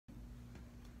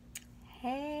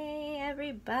Hey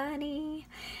everybody.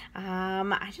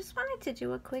 I just wanted to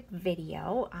do a quick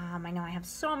video. I know I have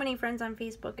so many friends on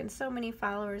Facebook and so many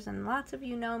followers, and lots of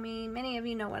you know me, many of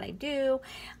you know what I do,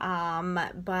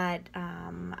 but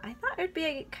I thought it would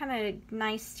be kind of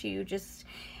nice to just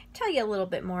tell you a little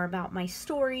bit more about my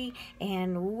story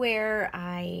and where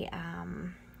I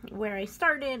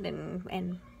started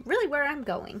and really where I'm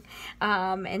going.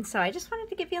 And so I just wanted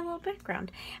to give you a little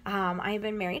background. I've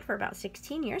been married for about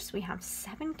 16 years. We have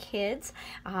 7 kids,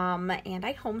 and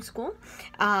I homeschool.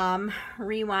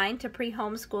 Rewind to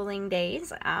pre-homeschooling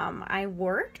days. I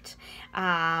worked.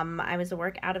 I was a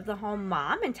work out of the home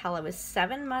mom until I was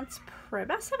 7 months,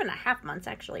 about 7.5 months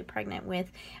actually, pregnant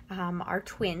with our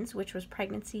twins, which was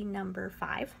pregnancy number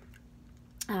 5.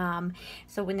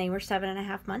 So when they were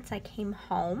 7.5 months, I came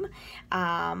home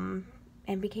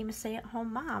and became a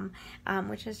stay-at-home mom,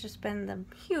 which has just been the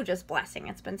hugest blessing.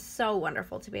 It's been so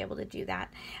wonderful to be able to do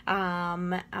that.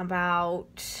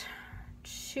 About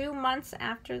 2 months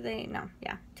after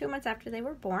 2 months after they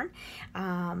were born,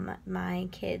 my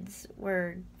kids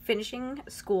were finishing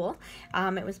school.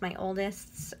 It was my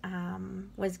oldest's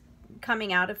was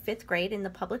coming out of 5th grade in the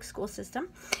public school system,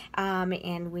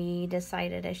 and we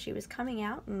decided as she was coming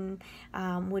out and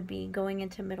would be going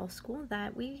into middle school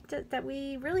that we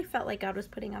really felt like God was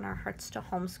putting on our hearts to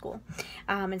homeschool,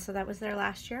 and so that was their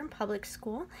last year in public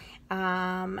school,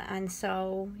 and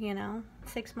so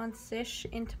 6 months-ish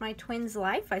into my twins'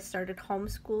 life, I started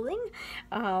homeschooling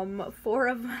 4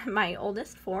 of my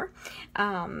oldest 4,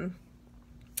 and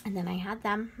then I had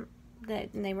them.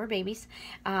 They were babies,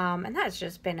 and that's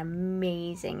just been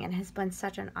amazing and has been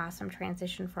such an awesome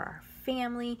transition for our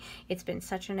family. It's been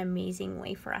such an amazing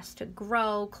way for us to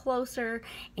grow closer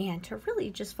and to really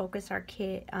just focus on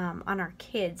our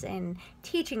kids and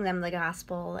teaching them the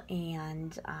gospel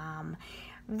and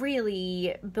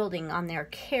really building on their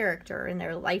character and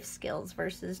their life skills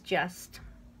versus just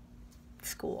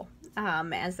school.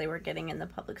 As they were getting in the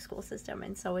public school system,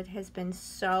 and so it has been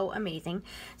so amazing.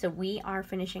 So we are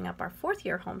finishing up our 4th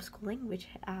year homeschooling, which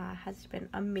has been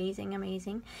amazing,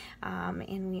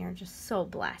 and we are just so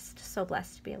blessed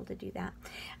to be able to do that.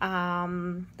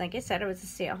 Like I said, I was a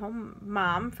stay-at-home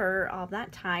mom for all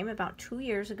that time. About 2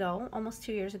 years ago, almost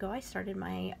 2 years ago, I started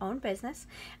my own business,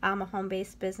 a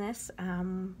home-based business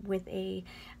with a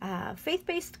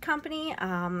faith-based company,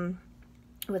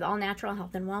 with all natural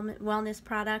health and wellness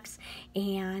products,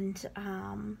 and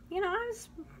I was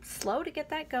slow to get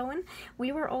that going.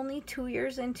 We were only 2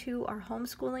 years into our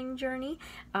homeschooling journey.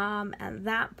 At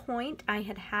that point, I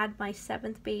had my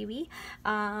 7th baby,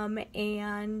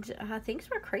 and things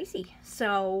were crazy.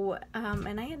 So,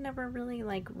 and I had never really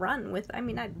run with.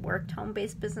 I'd worked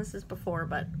home-based businesses before,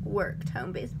 but worked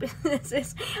home-based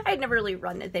businesses, I'd never really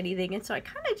run with anything, and so I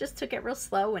kind of just took it real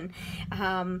slow and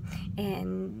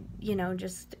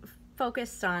just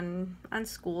focused on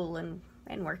school and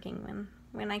working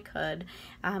when I could,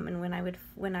 and when I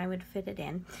would fit it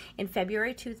in. In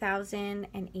February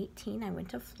 2018, I went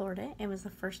to Florida. It was the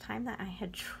first time that I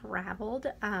had traveled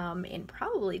in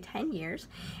probably 10 years.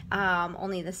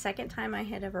 Only the second time I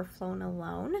had ever flown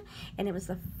alone, and it was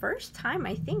the first time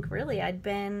I think really I'd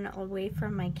been away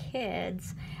from my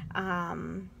kids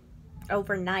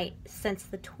overnight since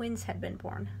the twins had been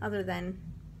born, other than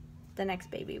the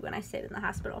next baby when I stayed in the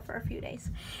hospital for a few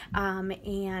days,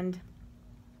 and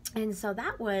so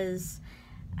that was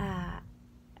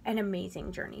an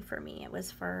amazing journey for me. It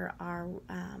was for our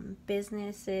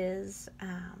business's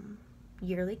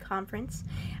yearly conference.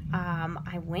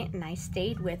 I went and I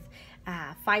stayed with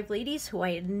 5 ladies who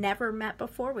I had never met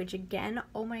before, which again,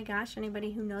 oh my gosh,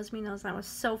 anybody who knows me knows I was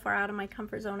so far out of my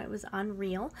comfort zone. It was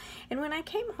unreal. And when I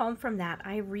came home from that,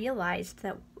 I realized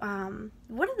that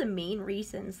one of the main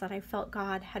reasons that I felt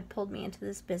God had pulled me into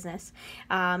this business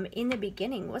in the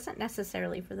beginning wasn't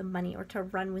necessarily for the money or to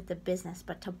run with the business,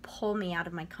 but to pull me out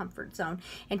of my comfort zone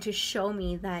and to show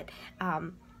me that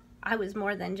I was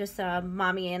more than just a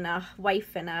mommy and a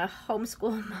wife and a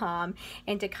homeschool mom,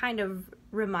 and to kind of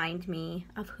remind me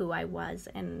of who I was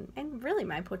and really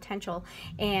my potential.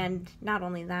 And not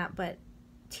only that, but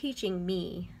teaching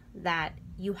me that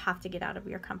you have to get out of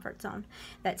your comfort zone,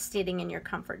 that sitting in your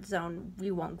comfort zone,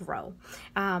 you won't grow.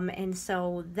 And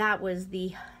so that was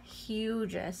the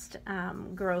hugest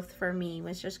growth for me,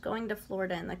 was just going to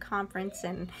Florida and the conference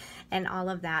and all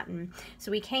of that. And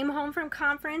so we came home from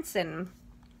conference, and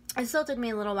it still took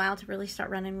me a little while to really start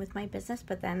running with my business,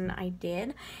 but then I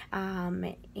did.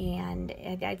 And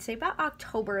I'd say about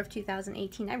October of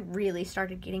 2018, I really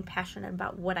started getting passionate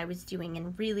about what I was doing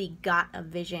and really got a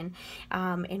vision,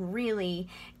 and really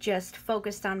just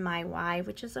focused on my why,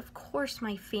 which is, of course,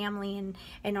 my family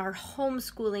and our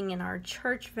homeschooling and our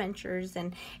church ventures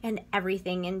and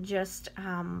everything, and just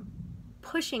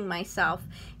pushing myself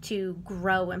to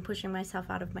grow and pushing myself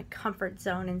out of my comfort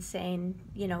zone and saying,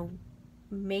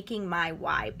 making my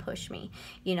why push me,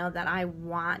 that I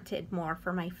wanted more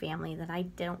for my family, that I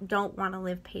don't want to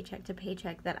live paycheck to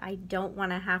paycheck, that I don't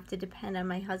want to have to depend on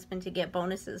my husband to get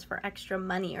bonuses for extra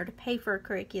money or to pay for a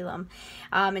curriculum.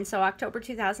 And so October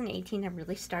 2018, I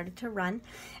really started to run.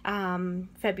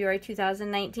 February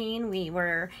 2019, we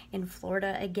were in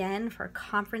Florida again for a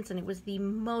conference, and it was the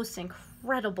most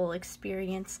incredible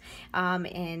experience.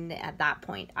 And at that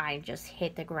point, I just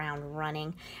hit the ground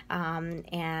running.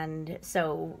 And so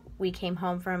we came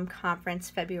home from conference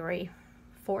February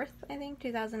 4th, I think,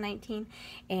 2019.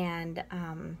 And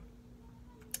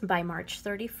by March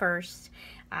 31st,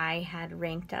 I had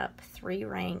ranked up 3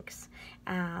 ranks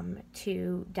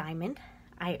to Diamond.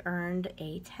 I earned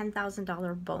a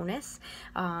 $10,000 bonus,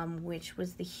 which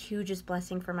was the hugest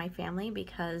blessing for my family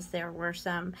because there were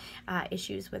some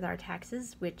issues with our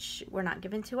taxes, which were not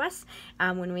given to us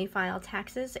when we file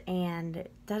taxes, and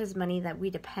that is money that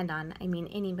we depend on. I mean,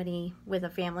 anybody with a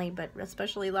family, but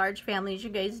especially large families,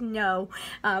 you guys know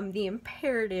the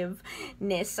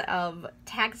imperativeness of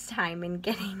tax time and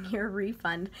getting your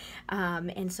refund.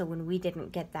 And so when we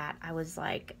didn't get that, I was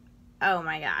like, oh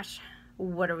my gosh,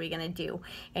 what are we going to do?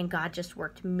 And God just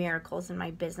worked miracles in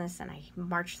my business. And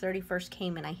March 31st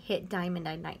came and I hit Diamond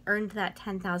and I earned that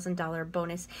 $10,000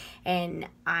 bonus. And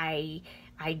I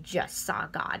just saw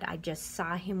God. I just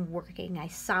saw him working. I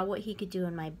saw what he could do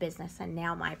in my business. And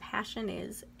now my passion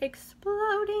is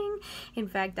exploding. In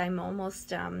fact, I'm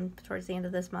almost towards the end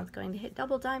of this month going to hit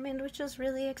double Diamond, which is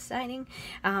really exciting.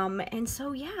 And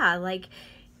so, yeah,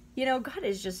 God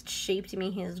has just shaped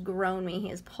me. He has grown me. He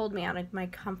has pulled me out of my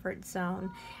comfort zone.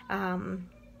 I'm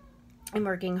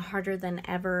working harder than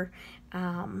ever,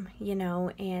 and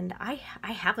I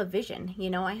have a vision.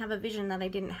 I have a vision that I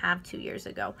didn't have 2 years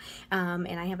ago, and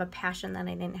I have a passion that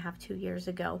I didn't have 2 years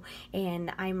ago,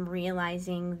 and I'm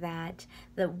realizing that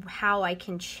how I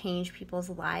can change people's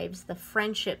lives, the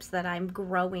friendships that I'm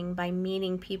growing by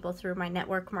meeting people through my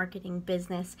network marketing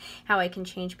business, how I can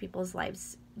change people's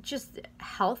lives just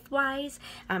health-wise,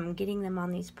 getting them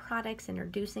on these products,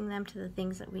 introducing them to the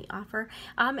things that we offer,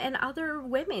 and other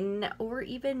women or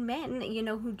even men,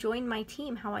 who join my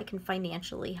team, how I can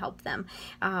financially help them.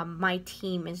 My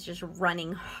team is just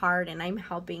running hard, and I'm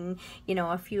helping,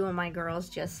 a few of my girls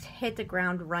just hit the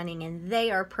ground running, and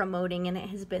they are promoting, and it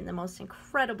has been the most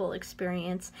incredible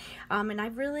experience. And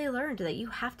I've really learned that you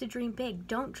have to dream big.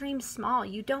 Don't dream small.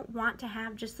 You don't want to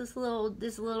have just this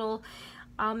little,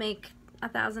 I'll make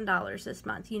 $1,000 this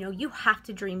month. You have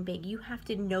to dream big. You have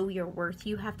to know your worth.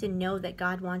 You have to know that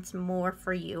God wants more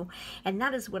for you. And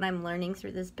that is what I'm learning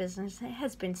through this business. It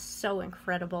has been so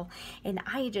incredible. And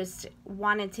I just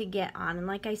wanted to get on and,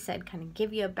 like I said, kind of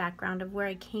give you a background of where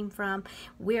I came from,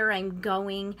 where I'm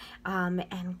going.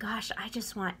 And gosh, I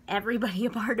just want everybody a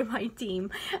part of my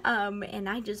team. And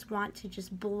I just want to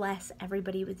just bless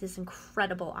everybody with this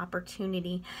incredible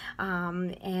opportunity.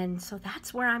 And so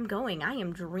that's where I'm going. I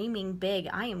am dreaming big.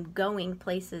 I am going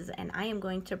places, and I am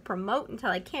going to promote until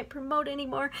I can't promote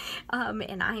anymore.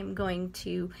 And I am going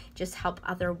to just help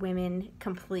other women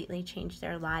completely change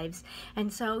their lives.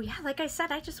 And so, yeah, like I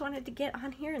said, I just wanted to get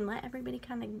on here and let everybody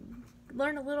kind of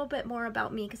learn a little bit more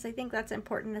about me, because I think that's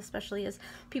important, especially as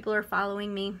people are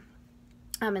following me.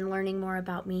 And learning more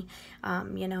about me.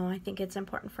 I think it's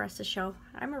important for us to show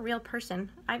I'm a real person.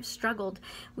 I've struggled.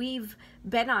 We've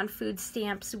been on food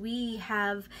stamps. We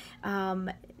have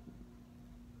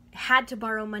had to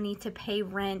borrow money to pay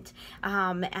rent,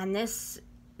 and this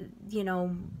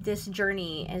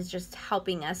journey is just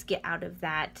helping us get out of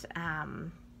that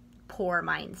poor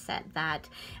mindset, that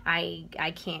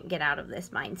I can't get out of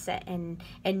this mindset,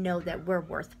 and know that we're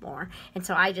worth more. And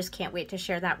so I just can't wait to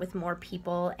share that with more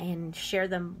people and share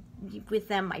with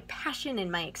them my passion and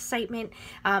my excitement,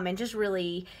 and just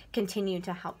really continue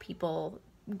to help people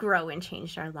grow and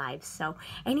change our lives. So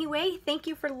anyway, thank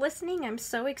you for listening. I'm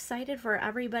so excited for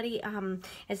everybody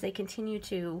as they continue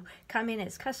to come in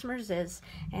as customers, as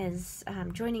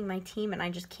joining my team, and I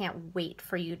just can't wait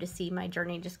for you to see my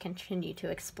journey just continue to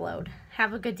explode.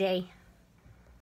 Have a good day.